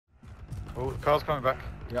Oh, the car's coming back.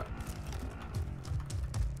 Yep.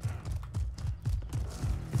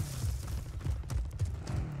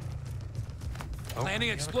 Oh, Landing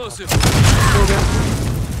explosive.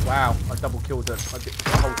 Wow, I double killed the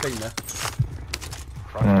whole team there.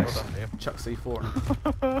 Nice. Nice. Chuck C4 on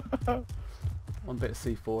him. One bit of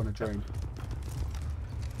C4 and a drone.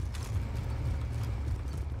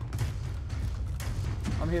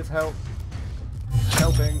 I'm here to help.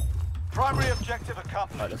 Helping. Primary objective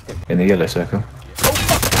accomplished. Right, let's get. In the yellow circle.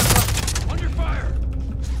 Under fire.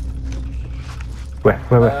 Where?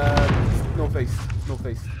 Northeast.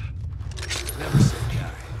 Northeast. Never say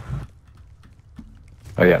die.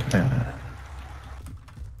 Oh yeah. How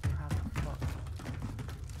the fuck?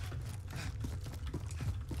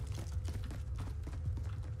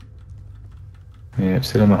 Yeah,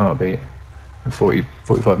 still on the heartbeat.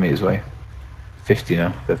 45 meters away. 50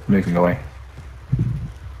 now. They're moving away.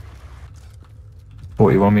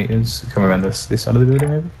 41 meters. Come around this side of the building,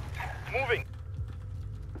 maybe. Moving.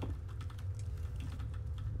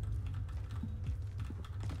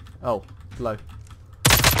 Oh, low.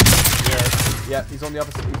 Yeah. Yeah, he's on the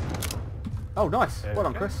other side. Oh, nice. There Well we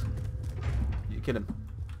done, go. Chris. You kill him.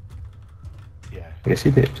 Yeah. Yes,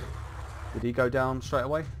 he did. Did he go down straight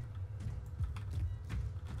away?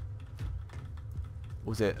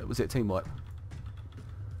 Was it team wipe?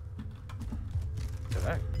 Don't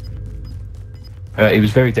know. He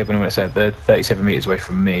was very dead when I went outside. They're 37 meters away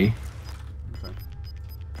from me. Okay.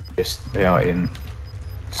 Just they are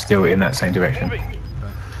still in that same direction. Moving.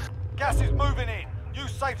 Gas is moving in. New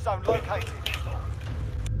safe zone located.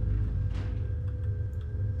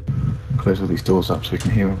 Close all these doors up so we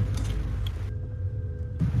can hear them.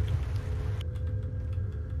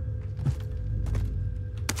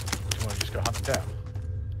 Do you want to just go hunt them down?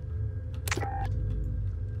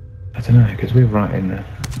 I don't know, because we're right in the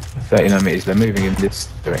 39 meters. They're moving in this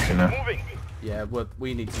direction now. Moving. Yeah,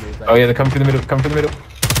 we need to move there. Oh yeah, they're coming from the middle. Come from the middle.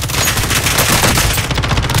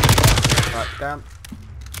 Right, down.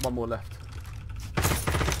 One more left.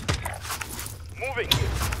 Moving.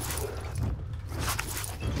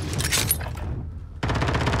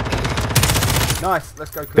 Nice.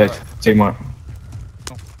 Let's go. Clear Dead. up. Team one.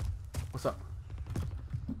 What's up?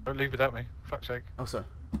 Don't leave without me. Fuck's sake. Oh, sorry.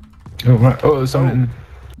 Oh right. Oh, there's someone.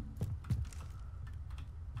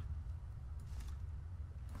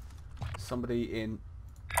 Somebody in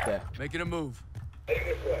there. Making a move.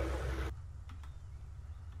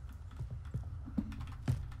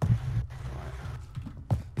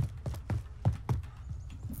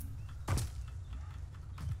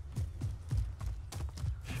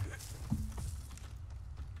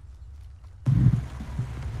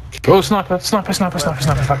 Oh, sniper! Fuck!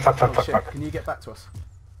 Oh shit! Can you get back to us?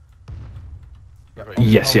 Yep.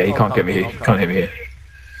 Yes, yeah. He can't get me here. hold, He can't hit me here.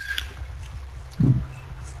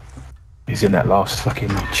 He's in that last fucking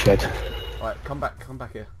shed. Right, come back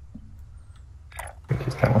here. I think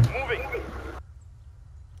it's that one. Moving.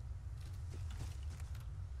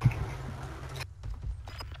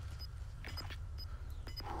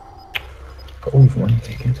 Got all of one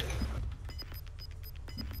taken.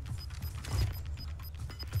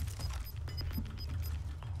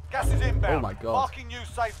 Gas is inbound. Oh my God. Marking new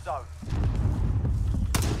safe zone.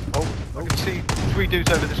 Oh, I can see 3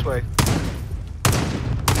 dudes over this way.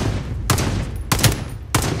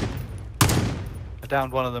 I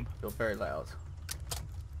downed one of them. You're very loud.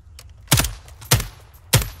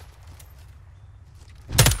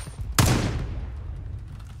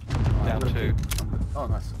 Down 2. Oh,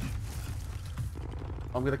 nice.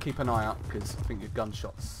 I'm gonna keep an eye out because I think your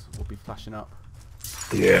gunshots will be flashing up.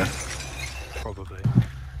 Yeah. Probably.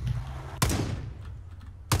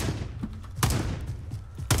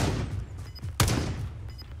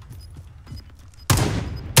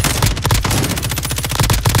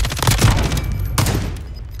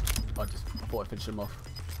 I thought I finished him off.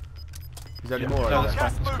 Is there any Yeah. more No, over that's there?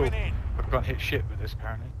 fine. It's cool. Moving in. I can't hit shit with this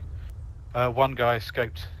apparently. One guy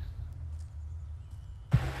escaped.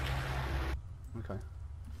 Okay.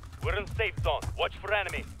 We're in safe zone. Watch for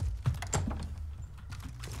enemy.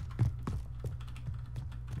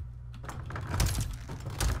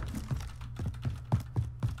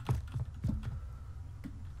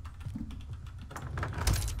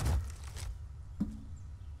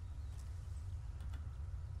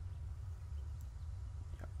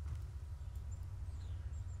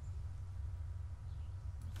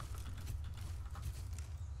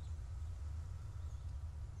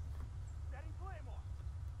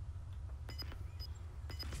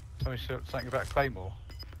 Somebody said something about Claymore.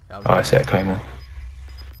 Yeah, Oh, I set a claymore.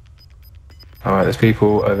 Alright, there's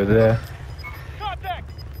people over there.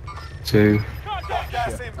 Contact. 2. Contact.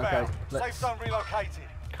 Gas Yeah, inbound. okay, Safe let's- zone relocated.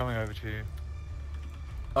 coming over to you.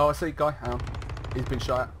 Oh, I see, guy. Hang on. He's been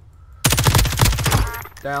shot at.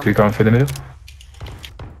 Down. Two going for the middle.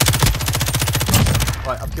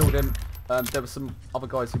 Right, I've killed him. There were some other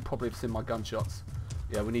guys who probably have seen my gunshots.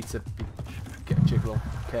 Yeah, we need to get a jiggle on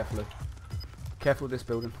carefully. Careful with this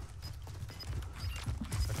building.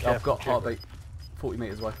 I've got heartbeat 40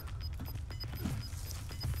 metres away.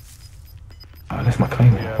 Oh, I left my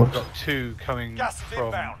claim. Yeah, we've got two coming Gas is from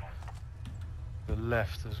inbound. the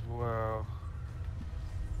left as well.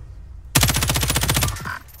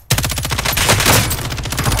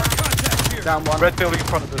 Contact here. Down one. Red building in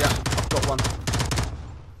front of us. Yeah, I've got one.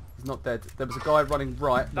 He's not dead. There was a guy running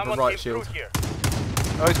right with a right shield. Here.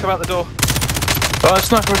 Oh, he's come out the door. Oh,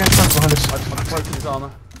 sniper again, sniper behind us. I've broken his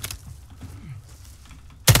armour.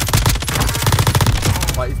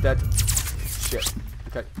 Right, he's dead. Shit.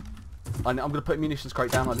 Okay. I'm going to put a munitions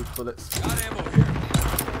crate down. I need bullets. Got ammo here.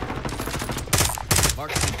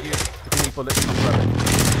 Mark the gear. If you need bullets, come grab it.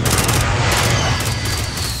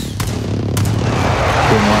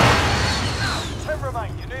 Doing right. 10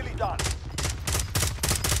 remain. You're nearly done.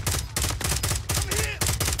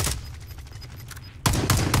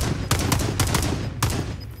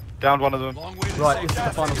 Downed one of them. Long way to Right, safe this is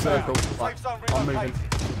the final circle. Right, Safe zone I'm relocated.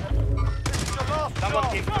 moving. This is your last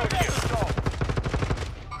chance. Good job.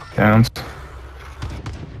 Downs.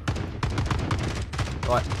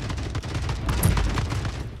 Right.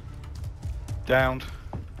 Downed.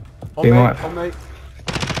 On Team me, wipe. on me.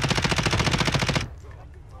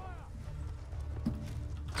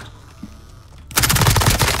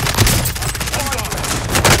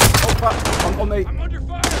 Oh fuck, on me. I'm under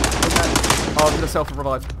fire. Oh, I'm going to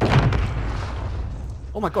self-revive.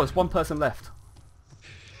 Oh my god, there's one person left.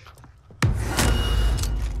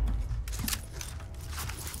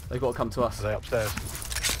 They've got to come to us. Are they upstairs?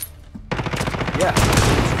 Yeah.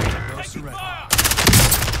 No surrender.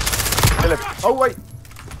 Kill him. Oh wait.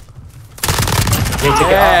 Need to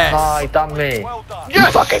get Yes. up high, done me. Well done. You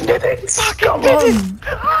fucking did it! Come on!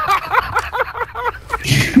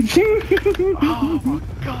 Oh my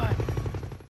god.